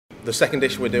The second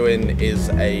dish we're doing is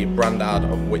a Brandade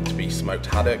of Whitby smoked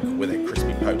haddock with a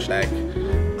crispy poached egg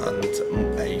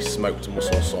and a smoked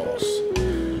mussel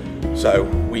sauce. So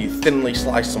we thinly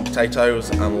slice some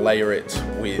potatoes and layer it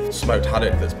with smoked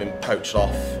haddock that's been poached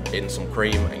off in some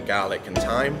cream and garlic and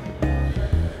thyme.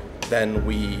 Then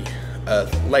we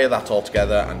layer that all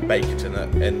together and bake it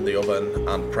in the oven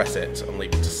and press it and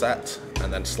leave it to set,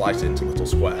 and then slice it into little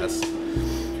squares.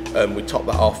 We top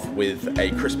that off with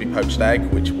a crispy poached egg,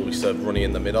 which will be served runny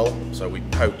in the middle. So we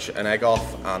poach an egg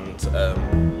off and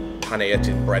pan it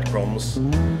in breadcrumbs,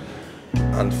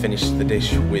 and finish the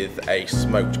dish with a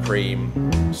smoked cream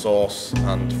sauce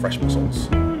and fresh mussels.